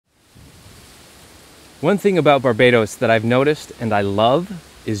One thing about Barbados that I've noticed and I love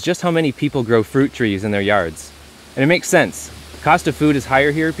is just how many people grow fruit trees in their yards. And it makes sense. The cost of food is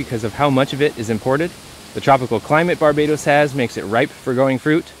higher here because of how much of it is imported. The tropical climate Barbados has makes it ripe for growing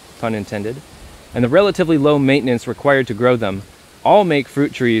fruit, pun intended, and the relatively low maintenance required to grow them all make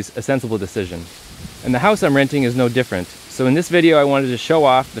fruit trees a sensible decision. And the house I'm renting is no different. So in this video I wanted to show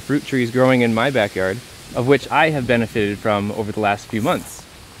off the fruit trees growing in my backyard, of which I have benefited from over the last few months.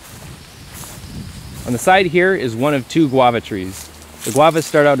 On the side here is one of two guava trees. The guavas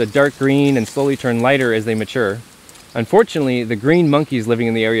start out a dark green and slowly turn lighter as they mature. Unfortunately, the green monkeys living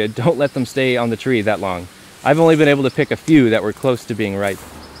in the area don't let them stay on the tree that long. I've only been able to pick a few that were close to being ripe.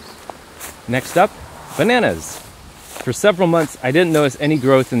 Next up, bananas. For several months, I didn't notice any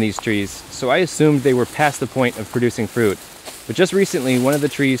growth in these trees, so I assumed they were past the point of producing fruit. But just recently, one of the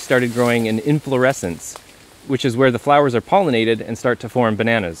trees started growing in inflorescence, which is where the flowers are pollinated and start to form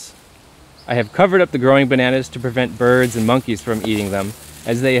bananas. I have covered up the growing bananas to prevent birds and monkeys from eating them,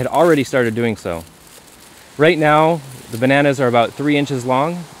 as they had already started doing so. Right now, the bananas are about 3 inches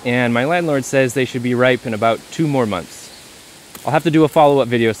long, and my landlord says they should be ripe in about 2 more months. I'll have to do a follow-up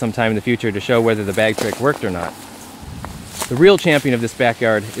video sometime in the future to show whether the bag trick worked or not. The real champion of this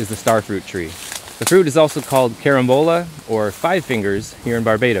backyard is the starfruit tree. The fruit is also called carambola, or five fingers, here in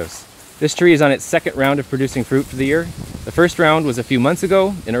Barbados. This tree is on its second round of producing fruit for the year. The first round was a few months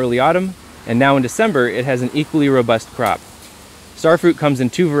ago, in early autumn, and now in December it has an equally robust crop. Starfruit comes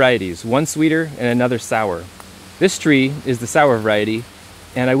in 2 varieties, one sweeter and another sour. This tree is the sour variety,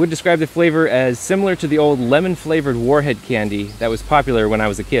 and I would describe the flavor as similar to the old lemon-flavored Warhead candy that was popular when I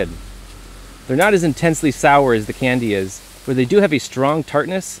was a kid. They're not as intensely sour as the candy is, but they do have a strong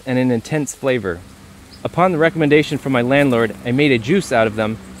tartness and an intense flavor. Upon the recommendation from my landlord, I made a juice out of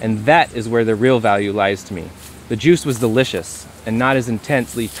them, and that is where the real value lies to me. The juice was delicious, and not as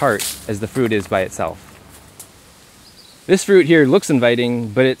intensely tart as the fruit is by itself. This fruit here looks inviting,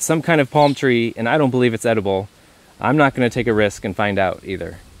 but it's some kind of palm tree, and I don't believe it's edible. I'm not going to take a risk and find out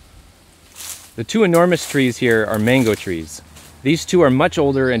either. The 2 enormous trees here are mango trees. These 2 are much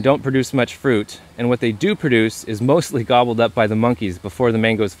older and don't produce much fruit, and what they do produce is mostly gobbled up by the monkeys before the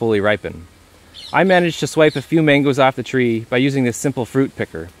mangoes fully ripen. I managed to swipe a few mangoes off the tree by using this simple fruit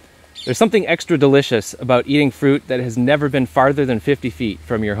picker. There's something extra delicious about eating fruit that has never been farther than 50 feet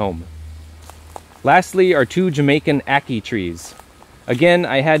from your home. Lastly are 2 Jamaican ackee trees. Again,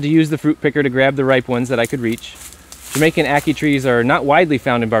 I had to use the fruit picker to grab the ripe ones that I could reach. Jamaican ackee trees are not widely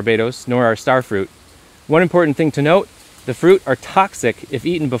found in Barbados, nor are starfruit. One important thing to note, the fruit are toxic if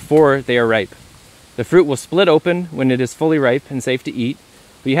eaten before they are ripe. The fruit will split open when it is fully ripe and safe to eat,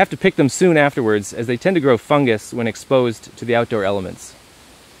 but you have to pick them soon afterwards as they tend to grow fungus when exposed to the outdoor elements.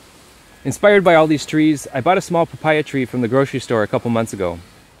 Inspired by all these trees, I bought a small papaya tree from the grocery store a couple months ago.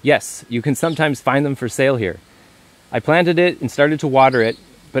 Yes, you can sometimes find them for sale here. I planted it and started to water it,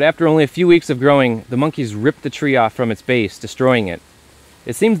 but after only a few weeks of growing, the monkeys ripped the tree off from its base, destroying it.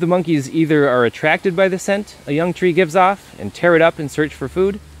 It seems the monkeys either are attracted by the scent a young tree gives off and tear it up in search for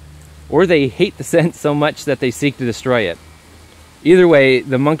food, or they hate the scent so much that they seek to destroy it. Either way,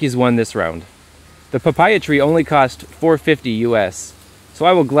 the monkeys won this round. The papaya tree only cost $4.50 US, so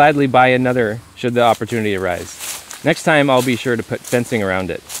I will gladly buy another should the opportunity arise. Next time I'll be sure to put fencing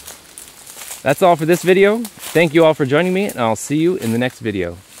around it. That's all for this video. Thank you all for joining me, and I'll see you in the next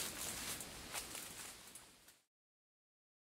video.